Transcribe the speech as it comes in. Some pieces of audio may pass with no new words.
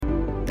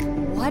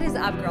What is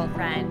up,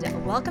 girlfriend?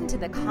 Welcome to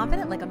the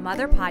Confident Like a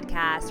Mother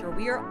podcast, where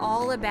we are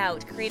all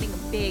about creating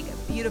big,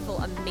 beautiful,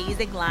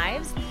 amazing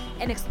lives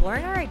and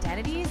exploring our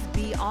identities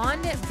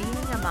beyond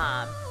being a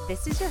mom.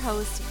 This is your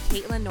host,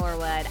 Caitlin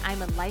Norwood.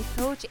 I'm a life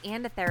coach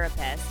and a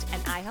therapist,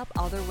 and I help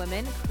other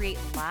women create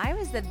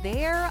lives that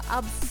they're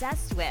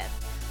obsessed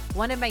with.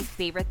 One of my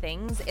favorite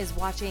things is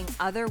watching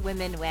other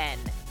women win,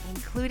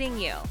 including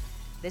you.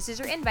 This is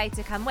your invite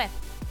to come with.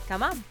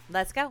 Come on,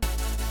 let's go.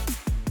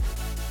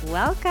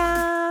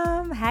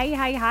 Welcome.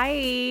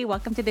 Hi.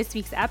 Welcome to this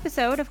week's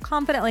episode of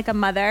Confident Like a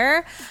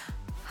Mother.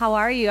 How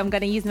are you? I'm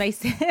going to use my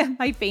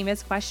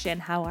famous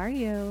question. How are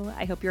you?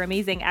 I hope you're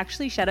amazing.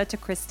 Actually, shout out to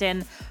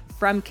Kristen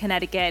from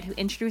Connecticut, who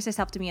introduced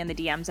herself to me in the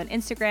DMs on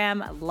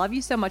Instagram. I love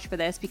you so much for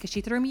this because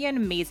she threw me an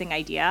amazing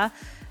idea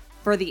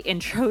for the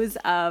intros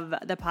of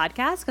the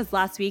podcast. Because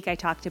last week I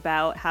talked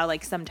about how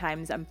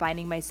sometimes I'm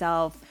finding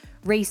myself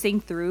racing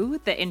through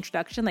the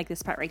introduction, like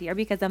this part right here,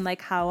 because I'm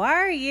like, how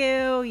are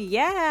you?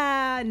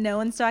 Yeah. No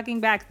one's talking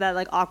back.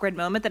 That awkward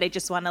moment that I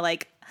just want to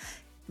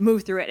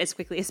move through it as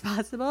quickly as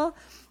possible.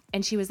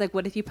 And she was like,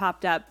 what if you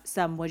popped up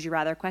some would you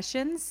rather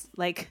questions?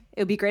 It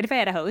would be great if I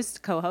had a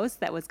co-host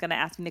that was going to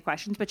ask me the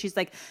questions, but she's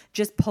like,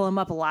 just pull them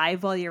up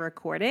live while you're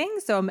recording.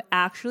 So I'm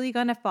actually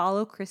going to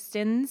follow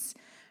Kristen's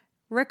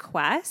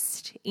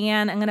request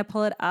and I'm going to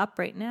pull it up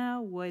right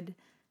now.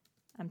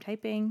 I'm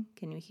typing.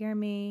 Can you hear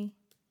me?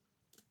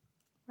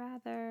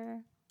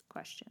 Rather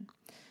question.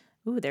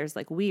 Ooh, there's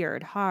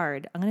weird,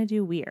 hard. I'm going to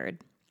do weird.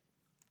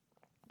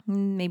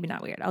 Maybe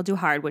not weird. I'll do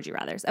hard would you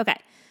rathers. Okay.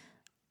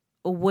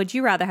 Would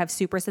you rather have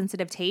super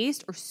sensitive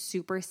taste or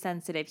super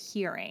sensitive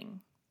hearing?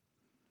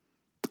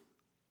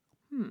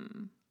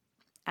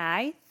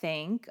 I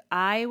think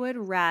I would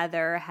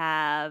rather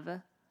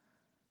have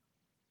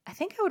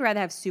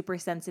super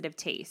sensitive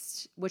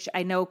taste, which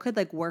I know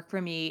could work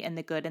for me in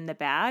the good and the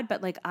bad,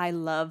 but I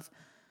love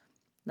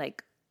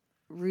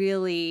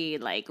really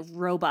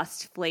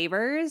robust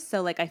flavors.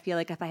 So I feel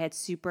if I had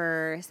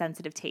super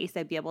sensitive taste,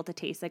 I'd be able to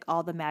taste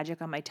all the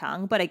magic on my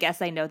tongue. But I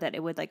guess I know that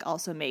it would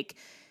also make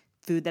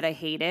food that I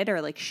hated or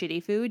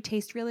shitty food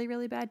taste really,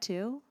 really bad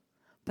too.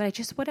 But I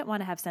just wouldn't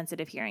want to have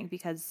sensitive hearing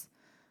because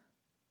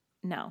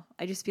no,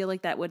 I just feel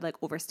that would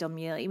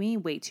overstimulate me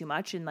way too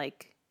much. And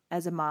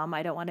as a mom,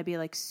 I don't want to be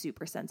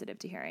super sensitive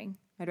to hearing.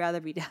 I'd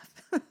rather be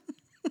deaf.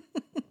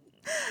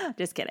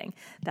 Just kidding.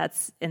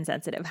 That's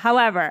insensitive.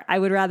 However, I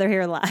would rather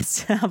hear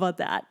less. How about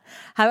that?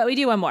 How about we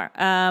do one more?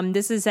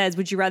 Says,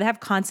 would you rather have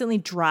constantly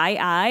dry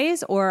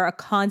eyes or a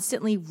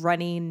constantly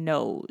runny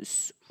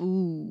nose?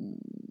 Ooh.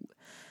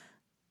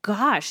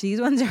 Gosh, these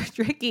ones are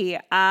tricky.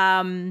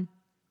 I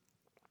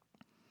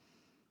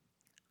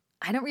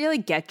don't really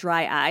get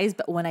dry eyes,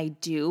 but when I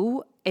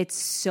do, it's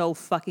so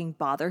fucking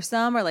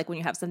bothersome. Or when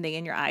you have something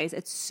in your eyes,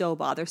 it's so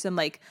bothersome.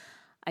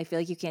 I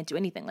feel you can't do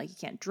anything. You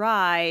can't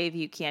drive.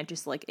 You can't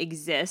just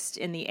exist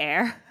in the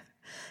air.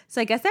 So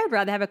I guess I would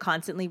rather have a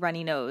constantly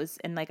runny nose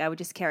and I would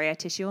just carry a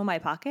tissue in my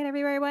pocket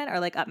everywhere I went or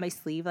up my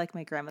sleeve like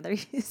my grandmother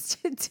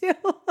used to do.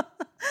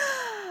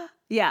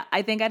 Yeah,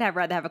 I think I'd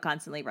rather have a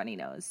constantly runny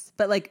nose.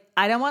 But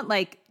I don't want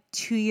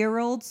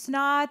 2-year-old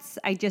snots.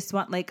 I just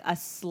want a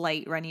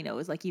slight runny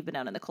nose you've been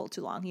out in the cold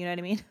too long. You know what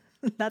I mean?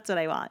 That's what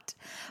I want.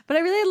 But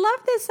I really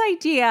love this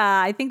idea.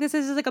 I think this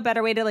is a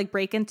better way to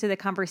break into the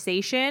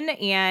conversation.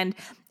 And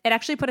it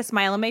actually put a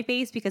smile on my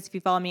face because if you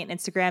follow me on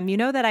Instagram, you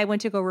know that I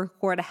went to go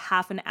record a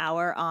half an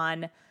hour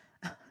on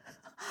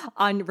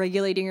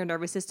regulating your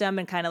nervous system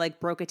and kind of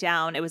broke it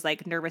down. It was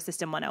nervous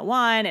system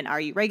 101 and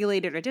are you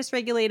regulated or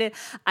dysregulated?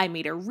 I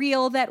made a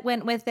reel that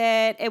went with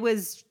it.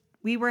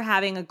 We were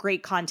having a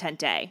great content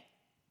day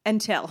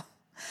until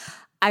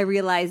I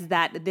realized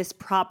that this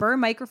proper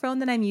microphone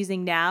that I'm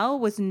using now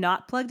was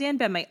not plugged in,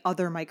 but my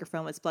other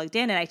microphone was plugged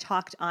in. And I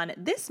talked on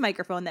this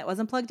microphone that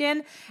wasn't plugged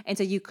in. And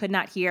so you could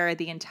not hear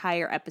the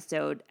entire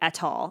episode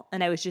at all.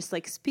 And I was just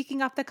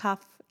speaking off the cuff.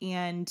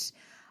 And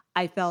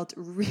I felt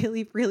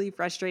really, really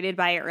frustrated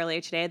by it earlier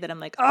today that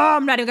I'm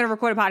I'm not even going to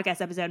record a podcast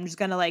episode. I'm just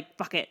going to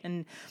fuck it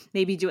and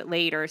maybe do it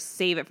late or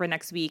save it for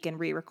next week and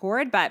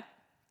re-record. But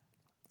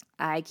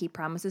I keep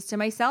promises to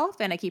myself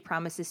and I keep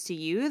promises to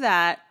you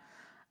that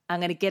I'm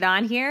going to get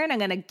on here and I'm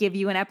going to give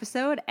you an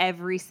episode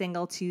every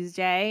single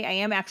Tuesday. I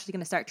am actually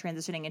going to start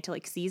transitioning into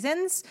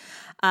seasons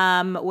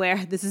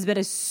where this has been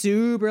a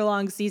super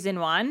long season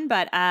 1,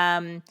 but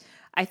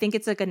I think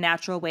it's a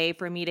natural way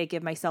for me to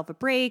give myself a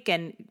break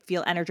and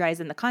feel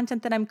energized in the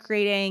content that I'm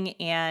creating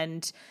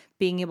and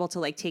being able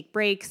to take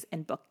breaks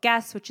and book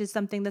guests, which is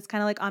something that's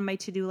kind of on my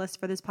to-do list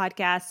for this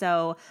podcast.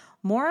 So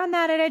more on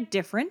that at a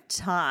different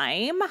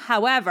time.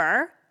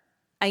 However,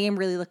 I am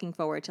really looking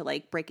forward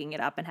to breaking it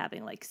up and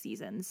having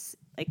seasons,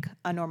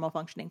 a normal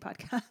functioning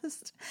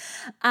podcast.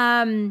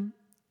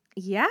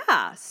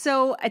 Yeah.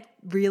 So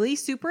really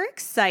super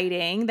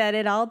exciting that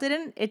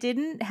it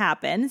didn't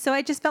happen. So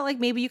I just felt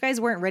maybe you guys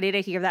weren't ready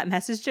to hear that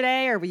message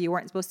today, or you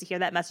weren't supposed to hear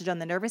that message on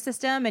the nervous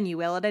system and you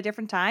will at a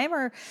different time,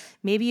 or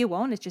maybe you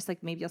won't. It's just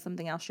maybe you'll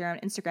something else share on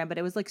Instagram, but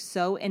it was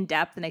so in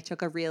depth and I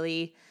took a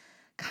really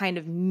kind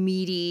of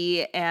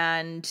meaty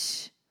and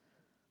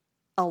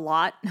a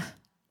lot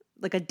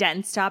like a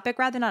dense topic,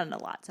 rather not a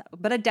lot,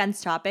 but a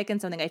dense topic and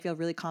something I feel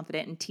really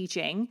confident in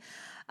teaching,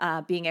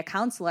 being a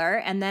counselor.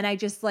 And then I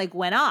just like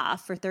went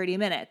off for 30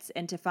 minutes,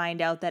 and to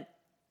find out that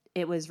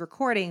it was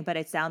recording, but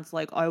it sounds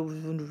like I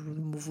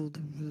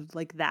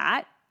like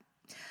that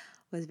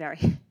was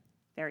very,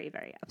 very,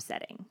 very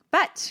upsetting.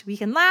 But we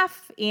can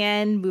laugh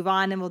and move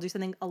on, and we'll do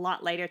something a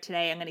lot lighter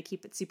today. I'm going to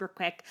keep it super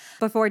quick.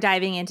 Before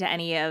diving into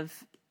any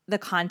of the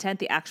content,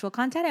 the actual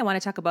content, I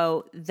want to talk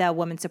about the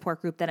women's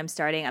support group that I'm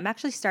starting. I'm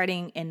actually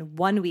starting in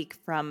 1 week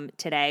from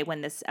today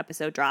when this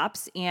episode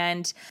drops.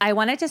 And I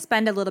wanted to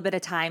spend a little bit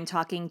of time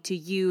talking to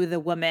you, the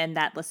woman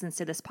that listens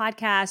to this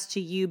podcast,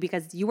 to you,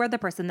 because you are the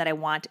person that I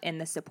want in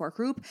the support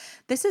group.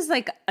 This is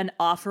like an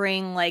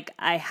offering like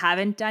I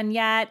haven't done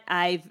yet.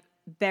 I've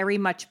very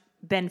much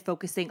been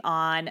focusing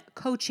on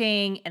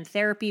coaching and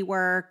therapy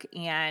work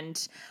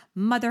and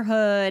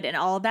motherhood and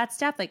all of that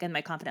stuff, like in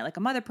my Confident Like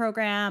a Mother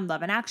program,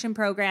 Love in Action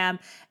program.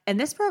 And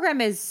this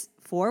program is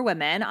for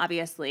women,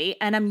 obviously.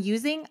 And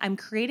I'm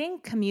creating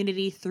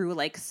community through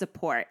like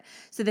support.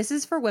 So this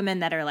is for women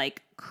that are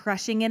like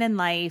crushing it in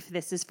life.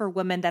 This is for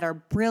women that are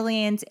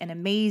brilliant and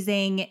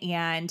amazing.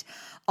 And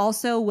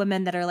also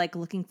women that are like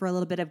looking for a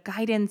little bit of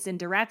guidance and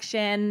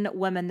direction,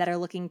 women that are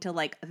looking to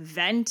like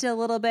vent a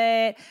little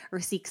bit or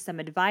seek some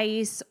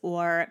advice,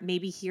 or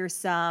maybe hear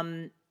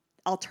some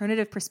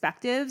alternative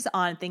perspectives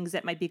on things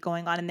that might be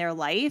going on in their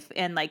life,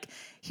 and like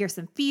hear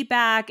some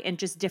feedback and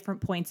just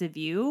different points of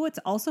view. It's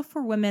also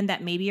for women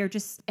that maybe are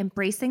just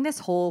embracing this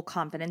whole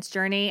confidence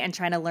journey and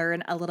trying to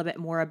learn a little bit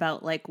more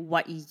about like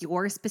what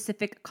your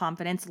specific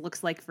confidence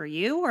looks like for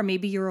you. Or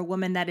maybe you're a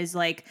woman that is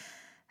like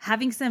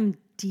having some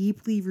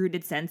deeply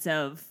rooted sense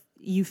of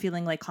you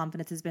feeling like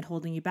confidence has been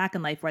holding you back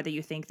in life, whether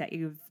you think that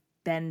you've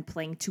been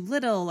playing too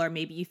little, or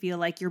maybe you feel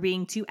like you're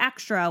being too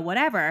extra,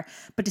 whatever.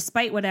 But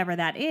despite whatever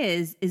that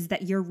is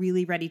that you're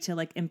really ready to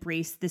like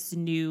embrace this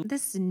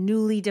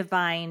newly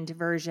defined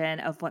version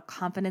of what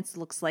confidence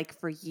looks like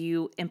for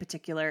you in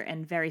particular,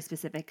 and very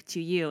specific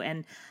to you.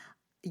 And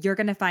you're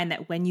going to find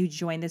that when you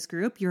join this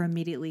group, you're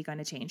immediately going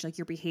to change. Like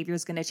your behavior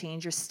is going to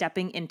change. You're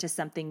stepping into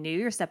something new.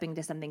 You're stepping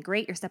into something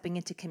great. You're stepping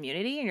into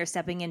community, and you're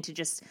stepping into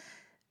just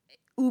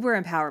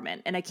uber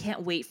empowerment. And I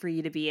can't wait for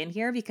you to be in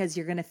here, because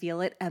you're going to feel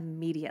it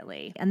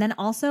immediately. And then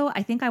also,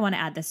 I think I want to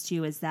add this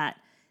too, is that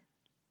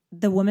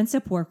the women's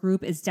support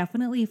group is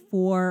definitely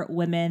for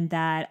women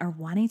that are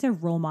wanting to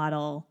role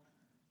model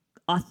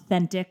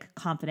authentic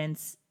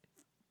confidence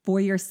for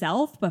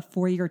yourself, but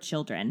for your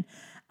children.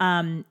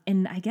 And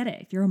I get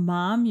it. If you're a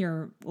mom,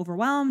 you're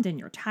overwhelmed and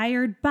you're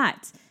tired,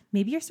 but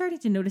maybe you're starting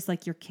to notice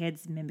like your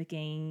kids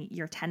mimicking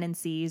your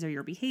tendencies or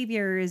your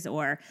behaviors,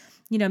 or,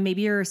 you know,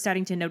 maybe you're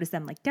starting to notice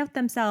them like doubt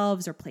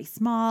themselves or play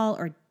small,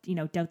 or, you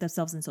know, doubt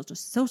themselves in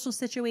social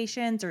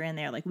situations or in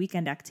their like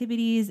weekend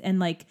activities. And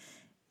like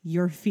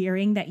you're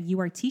fearing that you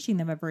are teaching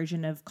them a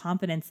version of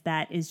confidence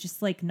that is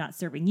just like not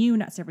serving you,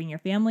 not serving your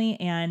family.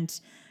 And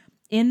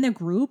in the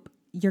group,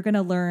 you're going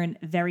to learn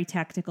very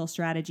tactical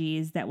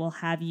strategies that will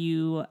have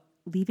you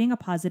leaving a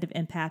positive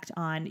impact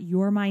on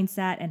your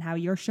mindset and how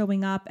you're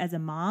showing up as a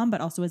mom,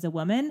 but also as a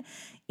woman,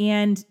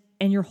 and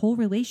your whole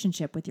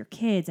relationship with your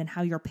kids and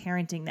how you're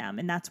parenting them.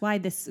 And that's why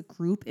this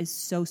group is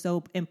so,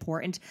 so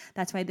important.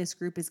 That's why this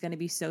group is going to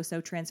be so,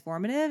 so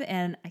transformative.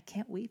 And I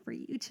can't wait for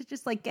you to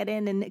just like get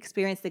in and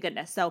experience the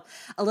goodness. So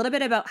a little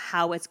bit about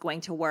how it's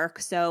going to work.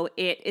 So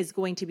it is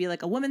going to be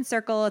like a women's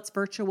circle. It's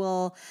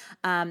virtual.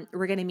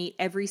 We're going to meet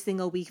every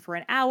single week for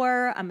an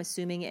hour. I'm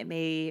assuming it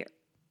may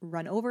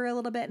run over a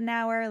little bit an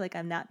hour. Like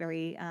I'm not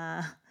very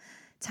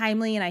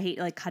timely, and I hate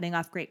like cutting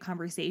off great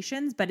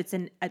conversations, but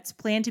it's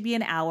planned to be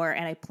an hour,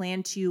 and I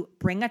plan to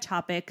bring a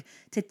topic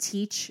to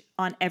teach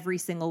on every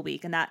single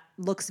week. And that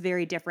looks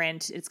very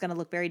different. It's going to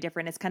look very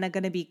different. It's kind of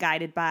going to be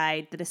guided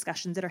by the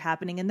discussions that are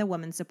happening in the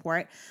women's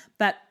support,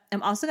 but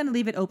I'm also going to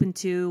leave it open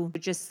to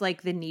just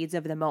like the needs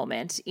of the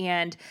moment.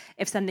 And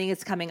if something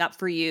is coming up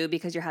for you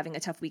because you're having a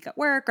tough week at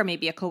work, or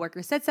maybe a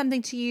coworker said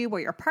something to you, or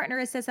your partner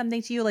has said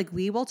something to you, like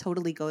we will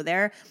totally go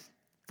there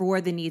for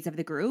the needs of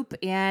the group.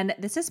 And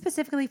this is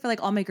specifically for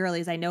like all my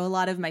girlies. I know a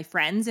lot of my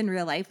friends in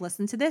real life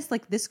listen to this.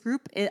 Like this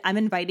group, I'm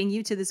inviting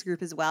you to this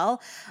group as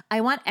well.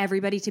 I want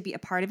everybody to be a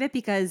part of it,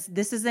 because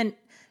this isn't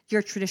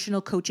your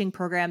traditional coaching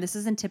program. This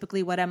isn't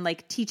typically what I'm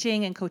like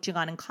teaching and coaching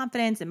on in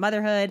confidence and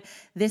motherhood.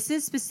 This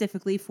is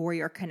specifically for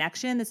your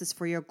connection. This is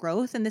for your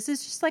growth. And this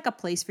is just like a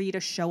place for you to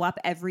show up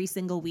every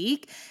single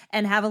week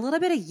and have a little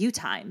bit of you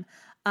time.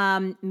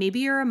 Maybe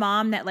you're a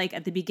mom that like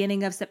at the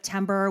beginning of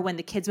September when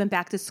the kids went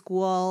back to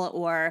school,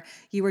 or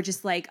you were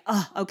just like,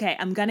 oh, okay,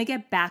 I'm going to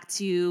get back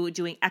to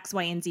doing X,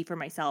 Y, and Z for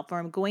myself, or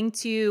I'm going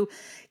to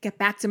get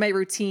back to my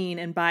routine.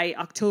 And by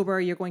October,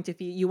 you want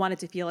it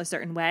to feel a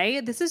certain way.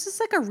 This is just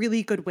like a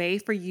really good way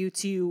for you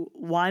to,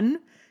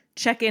 one,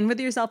 check in with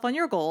yourself on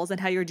your goals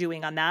and how you're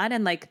doing on that.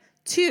 And like,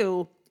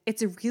 two,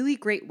 it's a really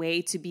great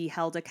way to be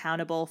held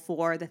accountable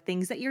for the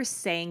things that you're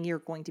saying you're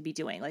going to be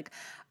doing. Like,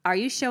 are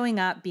you showing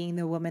up being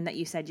the woman that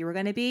you said you were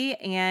going to be?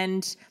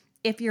 And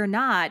If you're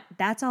not,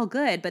 that's all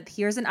good. But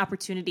here's an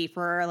opportunity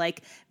for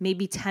like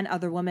maybe 10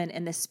 other women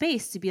in this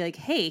space to be like,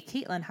 hey,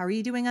 Caitlin, how are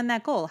you doing on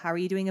that goal? How are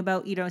you doing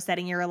about,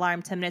 setting your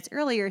alarm 10 minutes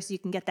earlier so you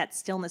can get that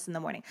stillness in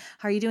the morning?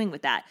 How are you doing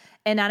with that?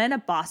 And not in a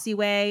bossy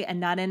way and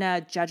not in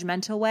a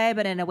judgmental way,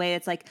 but in a way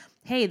it's like,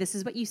 hey, this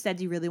is what you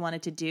said you really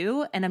wanted to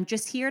do. And I'm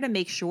just here to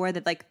make sure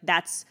that like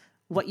that's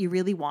what you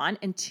really want.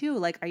 And two,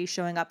 like, are you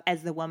showing up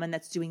as the woman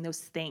that's doing those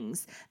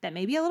things that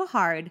may be a little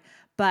hard,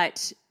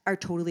 but are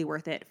totally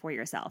worth it for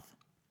yourself?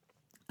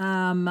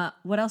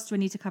 What else do I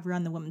need to cover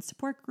on the women's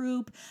support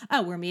group?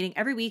 Oh, we're meeting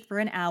every week for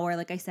an hour.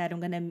 Like I said, I'm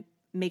going to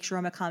make sure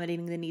I'm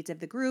accommodating the needs of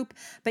the group.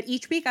 But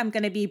each week I'm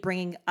going to be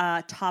bringing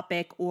a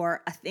topic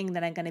or a thing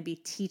that I'm going to be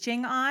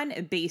teaching on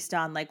based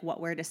on like what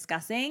we're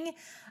discussing.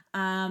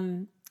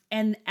 And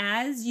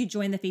as you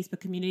join the Facebook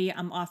community,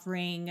 I'm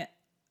offering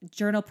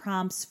journal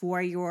prompts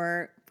for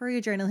your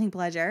journaling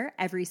pleasure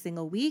every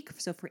single week.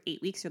 So for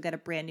 8 weeks, you'll get a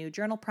brand new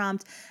journal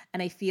prompt.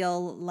 And I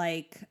feel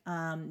like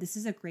this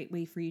is a great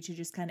way for you to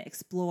just kind of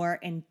explore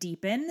and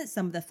deepen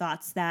some of the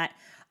thoughts that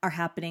are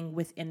happening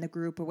within the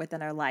group or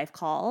within our live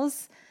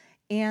calls.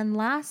 And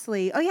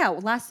lastly,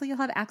 you'll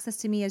have access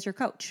to me as your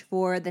coach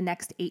for the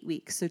next 8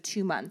 weeks, so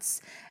 2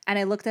 months. And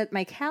I looked at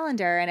my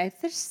calendar and I'm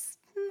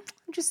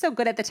just so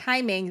good at the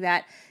timing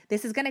that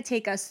this is going to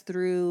take us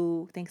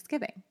through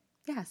Thanksgiving.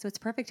 Yeah, so it's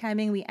perfect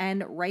timing. We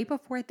end right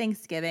before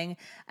Thanksgiving.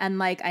 And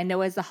like, I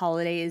know as the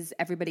holidays,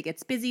 everybody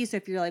gets busy. So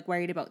if you're like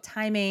worried about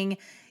timing,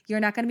 you're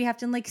not going to be having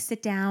to like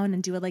sit down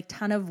and do a like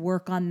ton of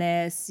work on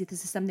this.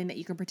 This is something that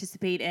you can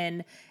participate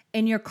in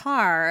your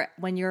car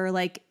when you're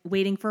like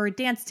waiting for a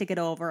dance to get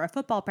over, a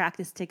football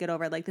practice to get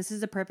over. Like this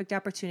is a perfect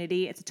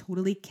opportunity. It's a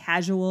totally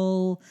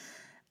casual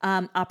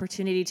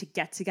opportunity to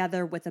get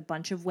together with a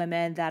bunch of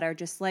women that are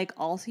just like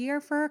all here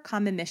for a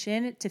common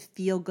mission, to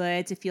feel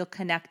good, to feel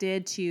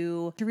connected,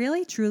 to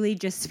really truly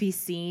just be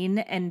seen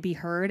and be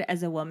heard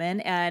as a woman.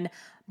 And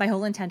my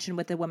whole intention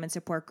with the women's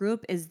support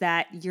group is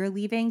that you're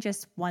leaving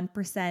just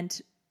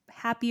 1%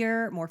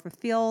 happier, more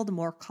fulfilled,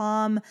 more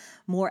calm,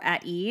 more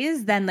at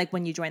ease than like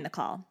when you join the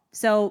call.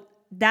 So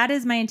that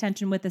is my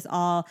intention with this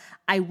all.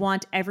 I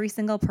want every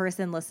single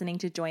person listening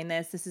to join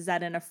this. This is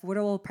at an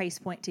affordable price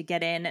point to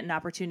get in, an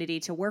opportunity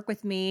to work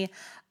with me.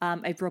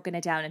 I've broken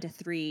it down into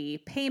 3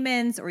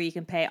 payments, or you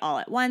can pay all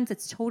at once.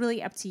 It's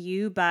totally up to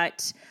you.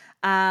 But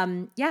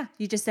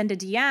you just send a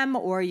DM,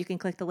 or you can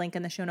click the link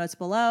in the show notes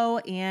below,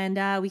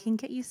 and we can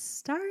get you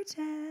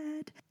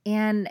started.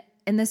 And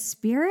in the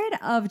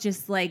spirit of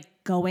just like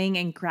going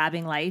and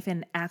grabbing life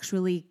and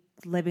actually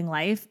living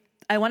life,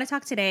 I want to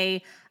talk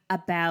today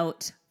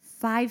about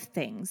 5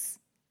 things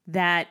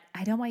that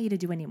I don't want you to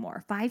do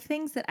anymore. 5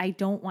 things that I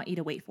don't want you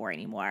to wait for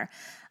anymore.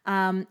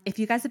 If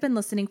you guys have been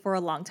listening for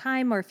a long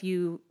time, or if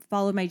you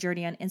followed my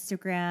journey on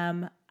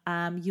Instagram,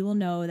 you will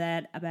know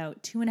that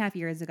about 2.5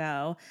 years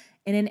ago,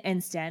 in an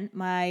instant,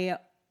 my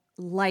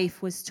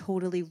life was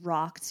totally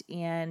rocked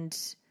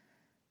and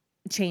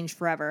changed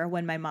forever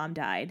when my mom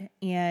died.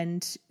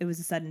 And it was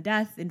a sudden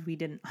death, and we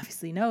didn't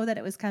obviously know that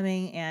it was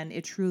coming. And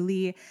it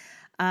truly,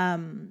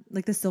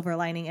 like the silver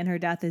lining in her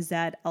death is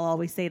that, I'll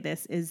always say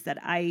this, is that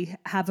I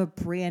have a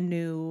brand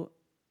new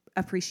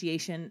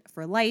appreciation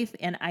for life,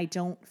 and I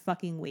don't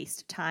fucking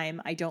waste time.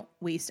 I don't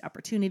waste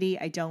opportunity.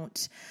 I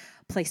don't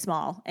play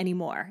small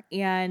anymore.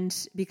 And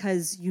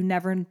because you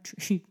never,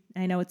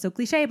 I know it's so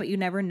cliche, but you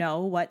never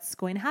know what's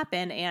going to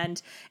happen.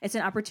 And it's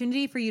an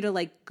opportunity for you to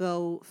like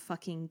go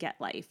fucking get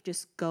life.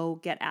 Just go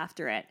get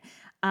after it.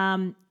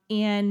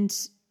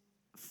 And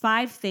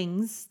 5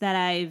 things that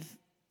I've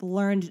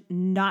learned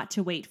not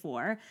to wait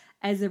for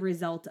as a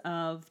result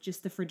of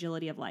just the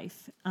fragility of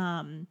life.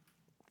 And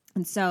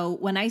so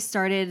when I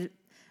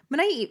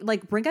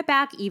like bring it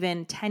back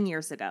even 10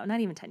 years ago, not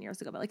even 10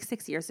 years ago, but like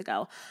 6 years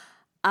ago,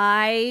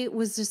 I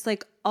was just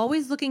like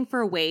always looking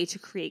for a way to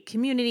create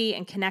community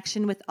and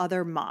connection with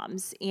other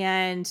moms.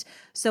 And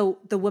so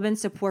the women's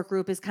support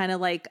group is kind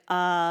of like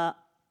a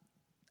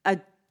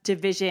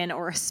division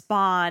or a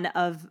spawn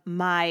of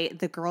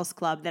the girls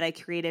club that I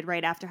created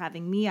right after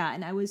having Mia.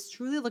 And I was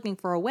truly looking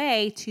for a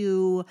way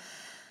to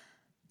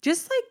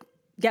just like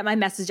get my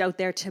message out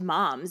there to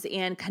moms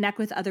and connect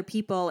with other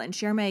people and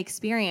share my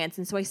experience.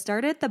 And so I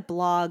started the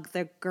blog,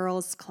 The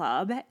Girls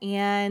Club,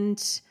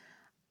 and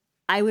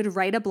I would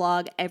write a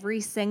blog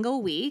every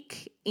single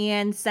week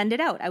and send it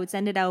out. I would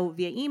send it out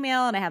via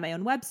email, and I had my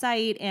own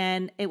website,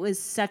 and it was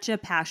such a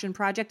passion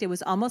project. It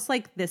was almost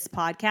like this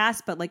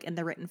podcast, but like in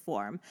the written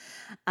form.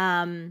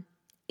 And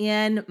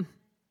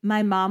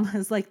my mom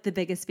was like the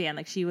biggest fan.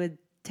 Like she would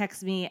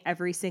text me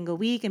every single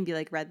week and be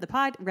like, read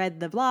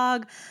the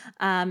blog.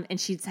 And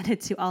she'd send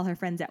it to all her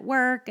friends at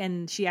work.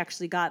 And she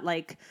actually got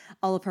like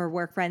all of her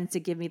work friends to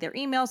give me their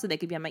email so they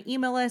could be on my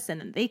email list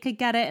and then they could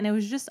get it. And it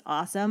was just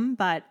awesome.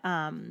 But,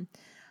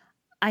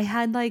 I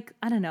had like,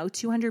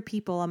 200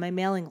 people on my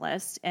mailing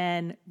list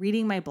and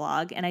reading my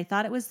blog. And I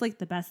thought it was like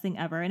the best thing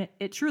ever. And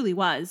it truly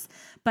was.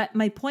 But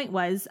my point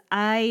was,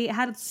 I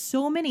had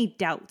so many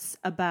doubts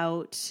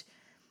about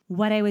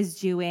what I was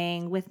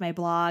doing with my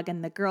blog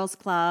and the girls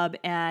club.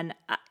 And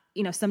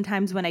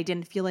sometimes when I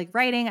didn't feel like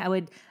writing, I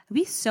would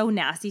be so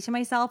nasty to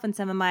myself. And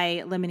some of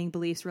my limiting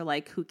beliefs were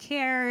like, who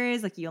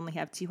cares? Like, you only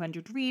have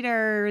 200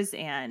 readers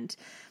and,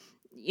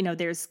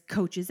 there's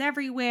coaches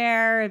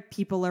everywhere.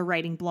 People are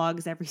writing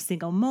blogs every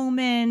single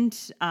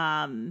moment.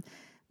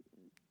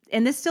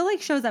 And this still like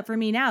shows up for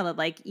me now that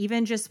like,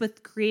 even just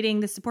with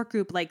creating the support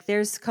group, like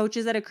there's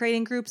coaches that are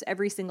creating groups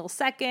every single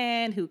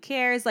second. Who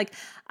cares? Like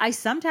I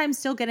sometimes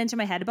still get into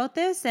my head about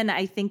this. And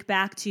I think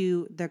back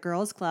to the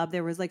girls club.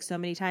 There was like so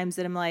many times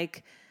that I'm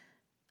like,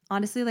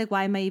 honestly, like,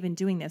 why am I even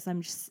doing this?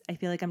 I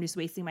feel like I'm just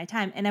wasting my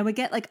time. And I would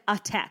get like a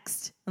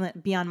text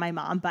beyond my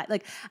mom, but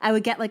like I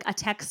would get like a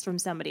text from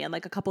somebody and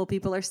like a couple of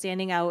people are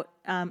standing out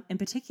in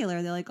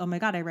particular. They're like, oh my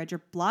God, I read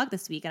your blog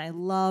this week and I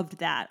loved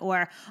that.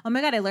 Or, oh my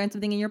God, I learned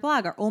something in your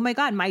blog. Or, oh my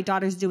God, my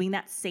daughter's doing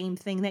that same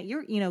thing that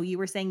you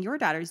were saying your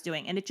daughter's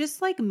doing. And it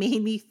just like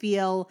made me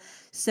feel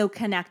so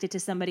connected to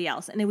somebody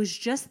else. And it was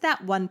just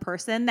that one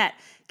person that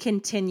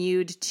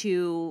continued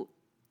to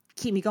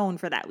keep me going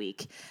for that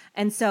week.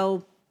 And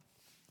so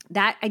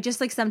that I just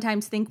like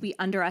sometimes think we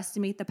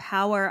underestimate the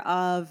power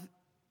of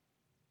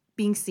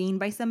being seen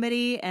by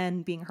somebody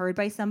and being heard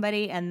by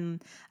somebody.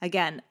 And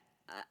again,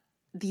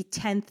 the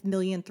 10th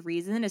millionth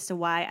reason as to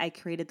why I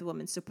created the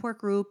Women's Support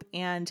Group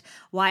and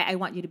why I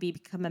want you to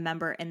become a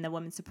member in the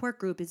Women's Support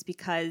Group is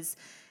because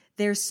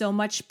there's so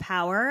much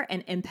power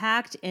and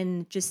impact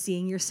in just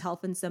seeing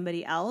yourself in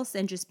somebody else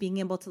and just being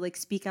able to like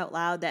speak out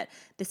loud that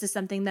this is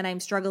something that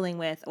I'm struggling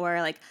with, or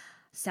like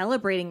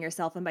celebrating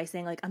yourself and by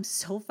saying like, I'm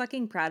so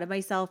fucking proud of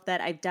myself that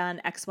I've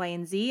done X, Y,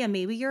 and Z. And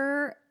maybe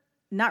you're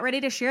not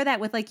ready to share that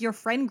with like your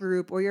friend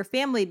group or your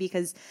family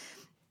because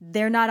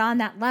they're not on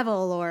that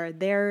level or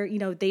they're,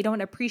 they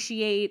don't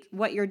appreciate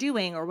what you're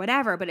doing or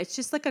whatever. But it's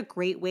just like a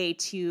great way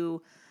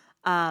to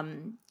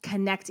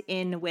connect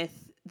in with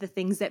the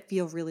things that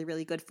feel really,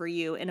 really good for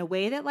you in a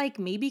way that like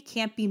maybe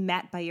can't be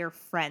met by your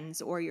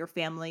friends or your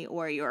family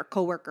or your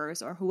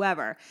coworkers or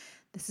whoever.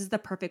 This is the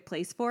perfect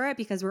place for it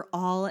because we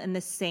all have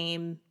the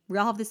same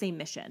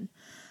mission.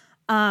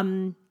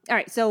 All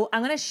right. So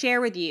I'm going to share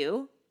with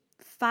you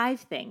 5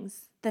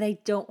 things that I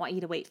don't want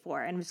you to wait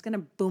for. And I'm just going to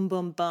boom,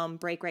 boom, boom,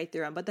 break right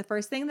through them. But the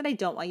first thing that I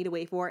don't want you to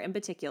wait for in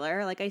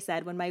particular, like I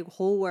said, when my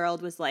whole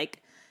world was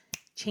like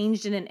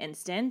changed in an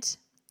instant,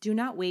 do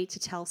not wait to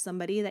tell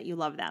somebody that you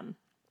love them.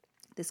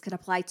 This could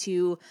apply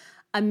to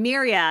a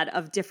myriad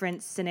of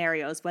different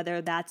scenarios,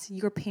 whether that's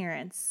your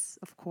parents,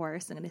 of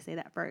course, I'm going to say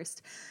that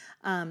first,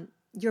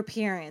 your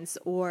parents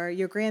or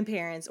your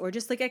grandparents or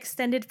just like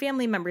extended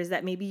family members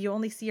that maybe you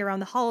only see around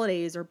the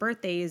holidays or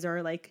birthdays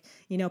or like,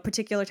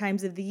 particular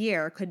times of the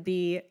year. Could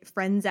be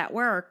friends at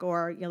work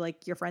or,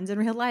 like your friends in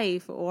real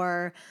life,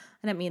 or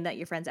I don't mean that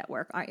your friends at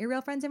work aren't your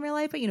real friends in real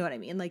life, but you know what I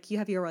mean? Like you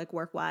have your like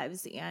work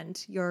wives and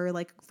your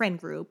like friend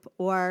group,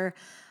 or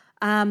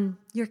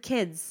your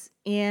kids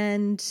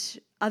and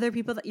other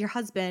people, that your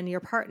husband,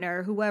 your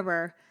partner,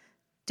 whoever.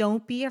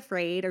 Don't be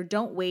afraid or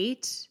don't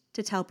wait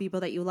to tell people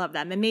that you love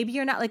them. And maybe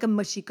you're not like a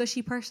mushy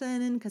gushy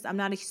person, because I'm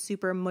not a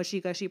super mushy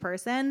gushy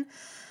person.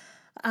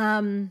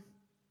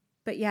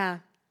 But yeah,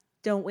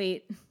 don't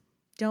wait.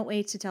 Don't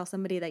wait to tell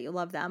somebody that you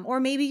love them. Or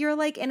maybe you're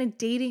like in a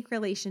dating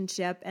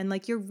relationship and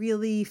like you're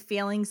really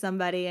feeling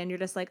somebody and you're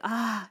just like,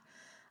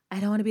 I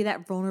don't want to be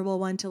that vulnerable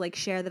one to like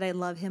share that I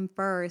love him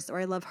first or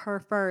I love her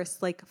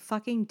first. Like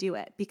fucking do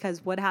it.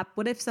 Because what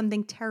if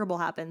something terrible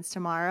happens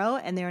tomorrow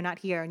and they're not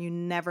here and you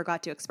never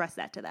got to express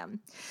that to them?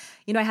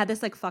 I had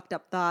this like fucked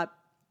up thought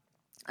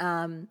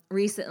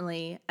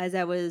recently as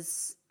I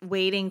was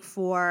waiting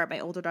for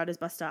my older daughter's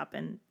bus stop,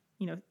 and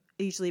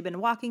I usually been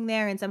walking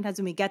there, and sometimes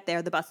when we get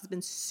there, the bus has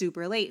been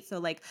super late. So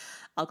like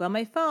I'll go on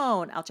my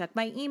phone, I'll check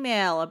my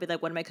email, I'll be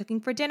like, what am I cooking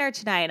for dinner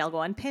tonight? I'll go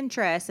on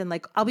Pinterest and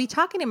like I'll be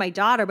talking to my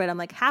daughter, but I'm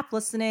like half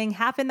listening,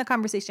 half in the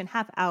conversation,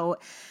 half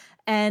out.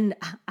 And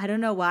I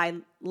don't know why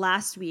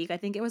last week, I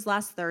think it was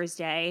last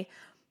Thursday,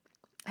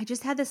 I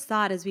just had this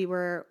thought as we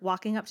were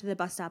walking up to the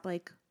bus stop,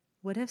 like,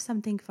 what if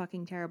something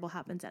fucking terrible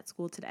happens at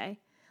school today?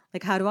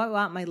 Like, how do I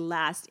want my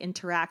last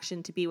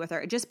interaction to be with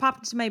her? It just popped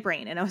into my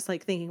brain. And I was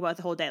like thinking about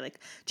the whole day, like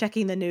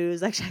checking the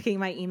news, like checking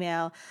my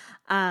email.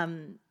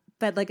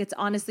 But like, it's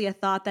honestly a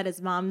thought that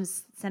as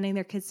moms sending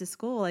their kids to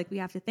school, like we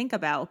have to think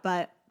about.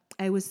 But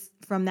I was,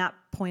 from that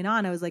point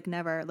on, I was like,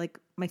 never, like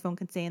my phone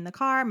can stay in the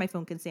car, my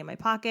phone can stay in my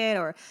pocket,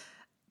 or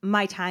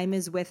my time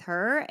is with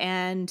her.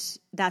 And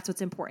that's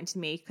what's important to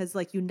me. Cause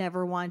like, you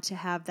never want to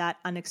have that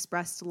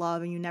unexpressed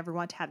love, and you never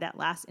want to have that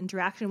last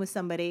interaction with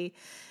somebody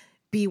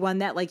be one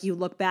that like you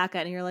look back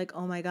at and you're like,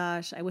 oh my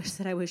gosh, I wish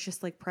that I was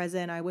just like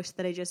present. I wish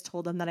that I just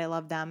told them that I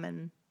love them.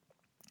 And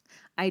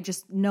I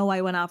just know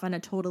I went off on a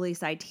totally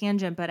side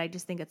tangent, but I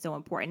just think it's so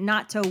important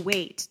not to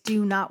wait.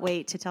 Do not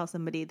wait to tell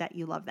somebody that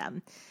you love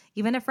them.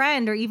 Even a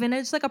friend, or even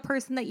it's like a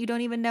person that you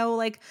don't even know,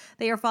 like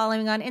they are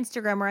following on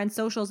Instagram or on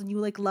socials and you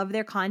like love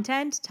their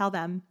content, tell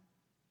them.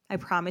 I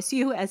promise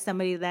you, as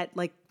somebody that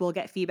like will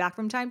get feedback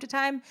from time to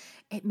time,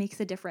 it makes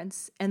a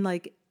difference. And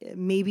like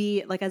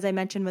maybe like as I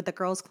mentioned with the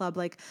girls club,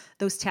 like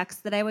those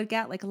texts that I would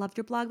get, like I loved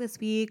your blog this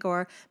week,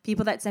 or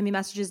people that send me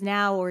messages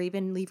now or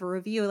even leave a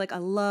review, like I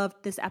loved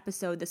this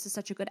episode. This is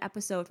such a good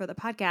episode for the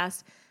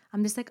podcast.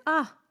 I'm just like,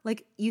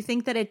 like you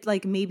think that it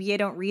like maybe I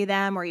don't read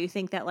them, or you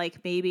think that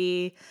like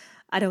maybe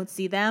I don't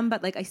see them,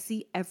 but like I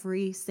see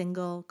every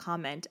single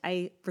comment.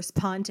 I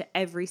respond to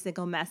every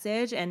single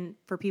message. And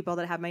for people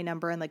that have my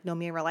number and like know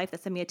me in real life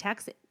that send me a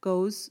text, it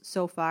goes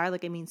so far.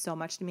 Like it means so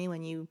much to me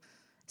when you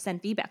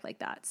send feedback like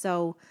that.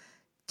 So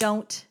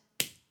don't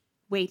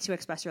wait to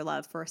express your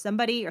love for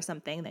somebody or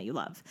something that you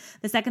love.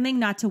 The second thing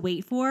not to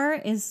wait for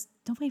is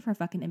don't wait for a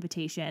fucking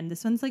invitation.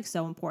 This one's like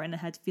so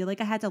important. I feel like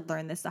I had to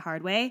learn this the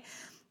hard way.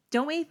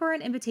 Don't wait for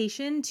an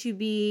invitation to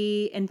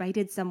be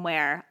invited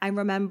somewhere. I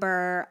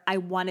remember I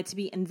wanted to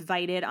be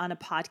invited on a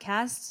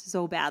podcast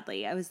so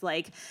badly. I was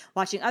like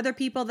watching other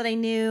people that I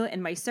knew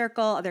in my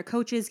circle, other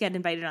coaches get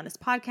invited on this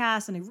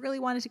podcast, and I really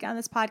wanted to get on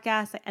this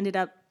podcast. I ended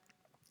up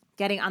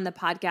getting on the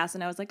podcast,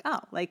 and I was like,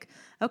 oh, like,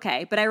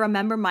 okay. But I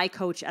remember my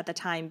coach at the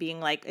time being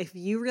like, if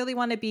you really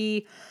want to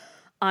be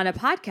on a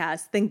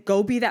podcast, then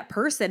go be that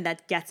person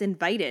that gets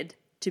invited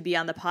to be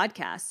on the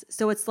podcast.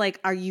 So it's like,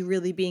 are you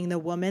really being the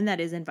woman that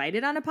is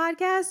invited on a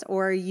podcast,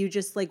 or are you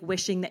just like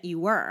wishing that you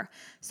were?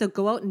 So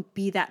go out and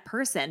be that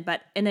person.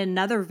 But in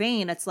another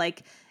vein, it's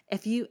like,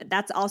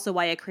 that's also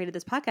why I created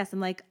this podcast. I'm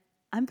like,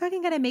 I'm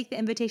fucking going to make the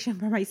invitation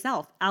for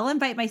myself. I'll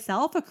invite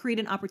myself or create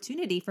an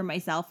opportunity for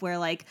myself where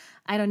like,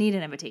 I don't need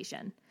an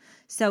invitation.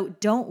 So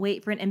don't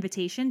wait for an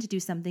invitation to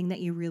do something that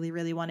you really,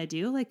 really want to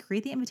do. Like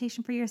create the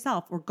invitation for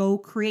yourself, or go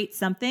create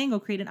something, go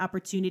create an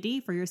opportunity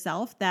for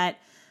yourself that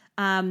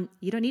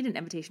you don't need an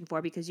invitation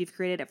for, because you've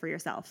created it for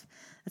yourself.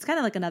 It's kind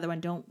of like another one.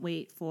 Don't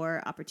wait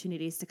for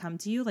opportunities to come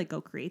to you, like go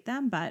create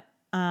them. But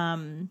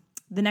the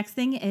next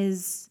thing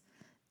is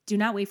do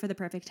not wait for the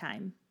perfect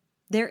time.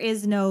 There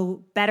is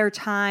no better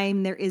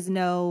time. There is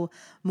no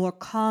more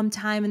calm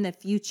time in the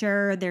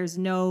future. There's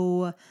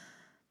no,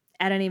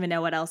 I don't even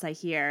know what else I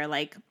hear.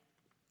 Like,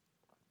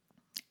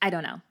 I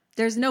don't know.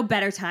 There's no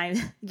better time.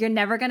 You're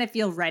never going to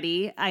feel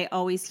ready. I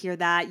always hear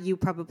that. You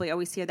probably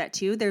always hear that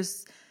too.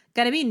 There's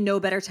going to be no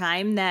better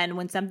time than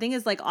when something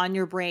is like on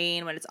your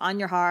brain, when it's on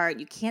your heart,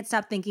 you can't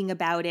stop thinking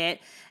about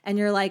it. And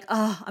you're like,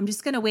 oh, I'm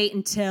just going to wait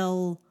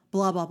until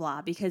blah, blah,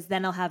 blah, because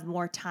then I'll have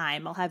more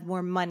time. I'll have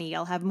more money.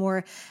 I'll have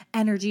more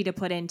energy to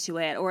put into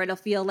it. Or it'll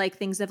feel like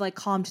things have like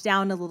calmed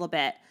down a little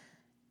bit.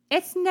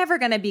 It's never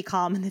going to be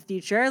calm in the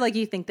future like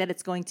you think that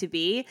it's going to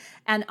be.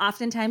 And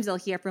oftentimes I'll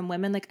hear from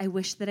women like, I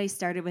wish that I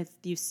started with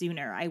you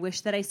sooner. I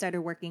wish that I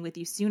started working with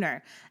you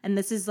sooner. And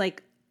this is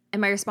like, and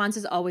my response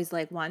is always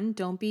like, one,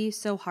 don't be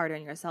so hard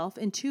on yourself.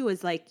 And two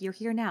is like, you're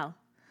here now.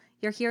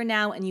 You're here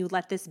now, and you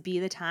let this be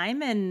the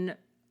time. And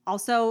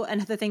also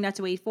another thing not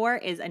to wait for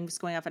is, I'm just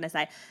going off on a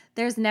side,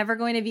 there's never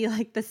going to be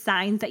like the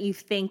signs that you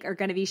think are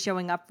going to be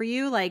showing up for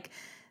you. Like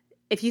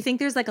if you think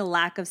there's like a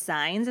lack of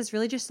signs, it's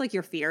really just like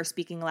your fear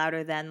speaking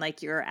louder than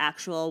like your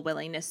actual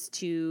willingness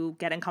to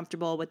get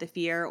uncomfortable with the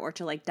fear, or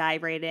to like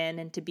dive right in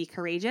and to be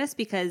courageous.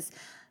 Because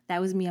that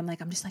was me. I'm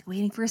like, I'm just like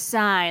waiting for a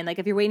sign. Like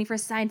if you're waiting for a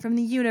sign from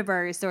the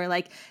universe, or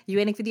like you're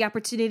waiting for the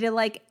opportunity to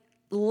like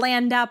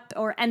land up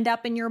or end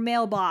up in your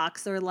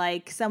mailbox, or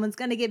like someone's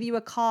going to give you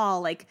a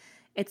call, like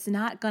it's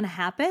not going to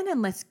happen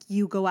unless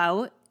you go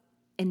out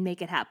and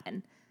make it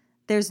happen.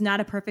 There's not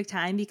a perfect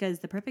time, because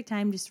the perfect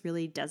time just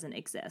really doesn't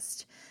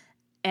exist.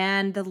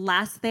 And the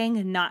last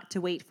thing not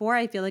to wait for,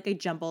 I feel like I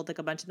jumbled like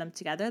a bunch of them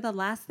together. The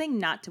last thing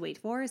not to wait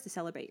for is to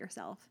celebrate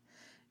yourself.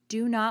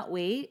 Do not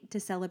wait to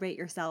celebrate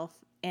yourself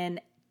in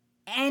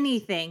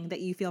anything that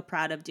you feel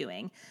proud of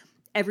doing.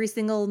 Every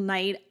single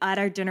night at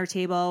our dinner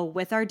table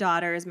with our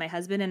daughters, my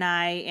husband and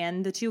I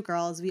and the two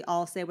girls, we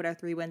all say what our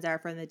 3 wins are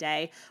from the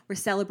day. We're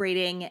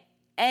celebrating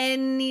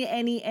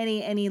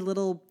any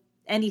little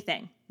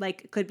anything.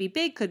 Like it could be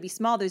big, could be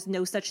small. There's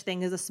no such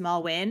thing as a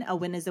small win. A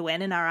win is a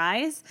win in our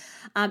eyes.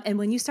 And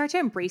when you start to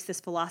embrace this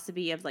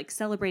philosophy of like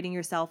celebrating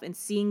yourself and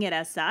seeing it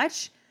as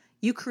such,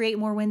 you create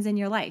more wins in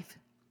your life.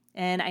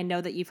 And I know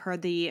that you've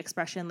heard the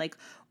expression like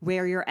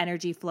where your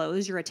energy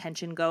flows, your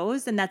attention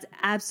goes. And that's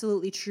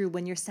absolutely true.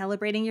 When you're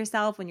celebrating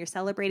yourself, when you're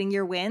celebrating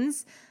your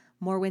wins,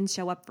 more wins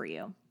show up for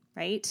you,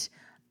 right?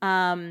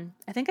 I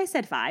think I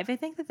said 5. I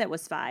think that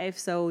was 5.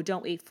 So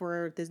don't wait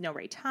for, there's no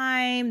right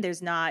time.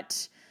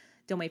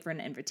 Don't wait for an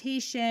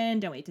invitation.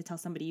 Don't wait to tell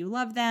somebody you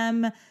love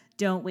them.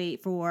 Don't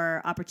wait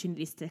for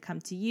opportunities to come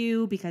to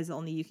you, because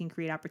only you can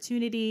create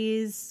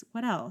opportunities.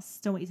 What else?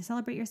 Don't wait to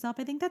celebrate yourself.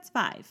 I think that's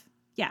 5.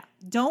 Yeah.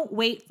 Don't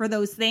wait for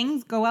those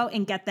things. Go out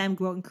and get them.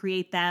 Go out and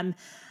create them.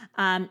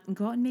 And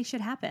go out and make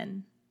shit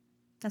happen.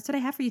 That's what I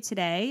have for you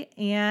today.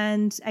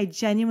 And I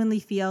genuinely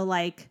feel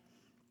like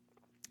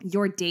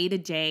your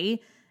day-to-day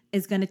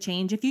is going to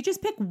change if you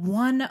just pick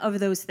one of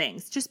those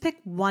things. Just pick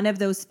one of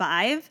those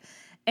 5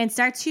 and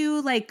start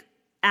to like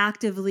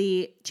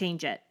actively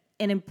change it.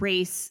 and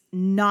embrace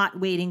not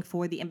waiting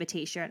for the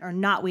invitation or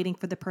not waiting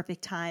for the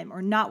perfect time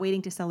or not waiting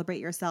to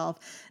celebrate yourself,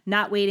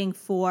 not waiting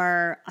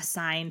for a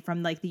sign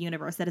from like the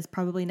universe that is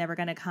probably never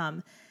going to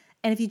come.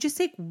 And if you just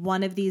take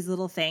one of these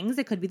little things,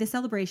 it could be the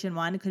celebration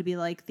one, it could be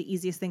like the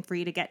easiest thing for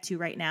you to get to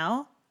right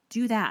now,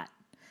 do that.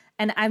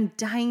 And I'm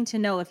dying to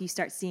know if you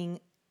start seeing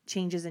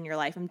changes in your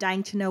life. I'm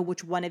dying to know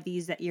which one of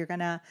these that you're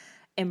going to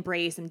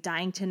embrace. I'm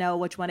dying to know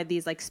which one of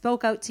these like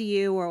spoke out to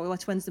you or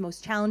which one's the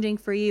most challenging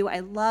for you. I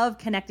love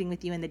connecting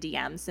with you in the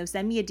DMs. So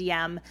send me a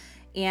DM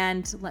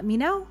and let me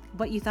know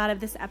what you thought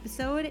of this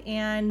episode.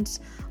 And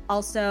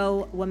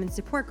also Women's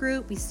Support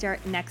Group, we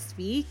start next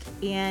week,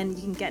 and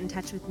you can get in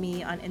touch with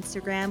me on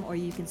Instagram or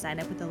you can sign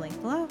up with the link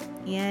below.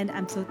 And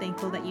I'm so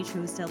thankful that you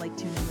chose to like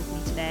tune in with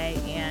me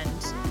today.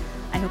 And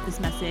I hope this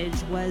message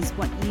was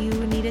what you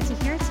needed to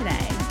hear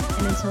today.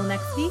 And until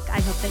next week, I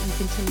hope that you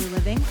continue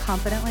living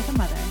confident like a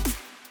mother.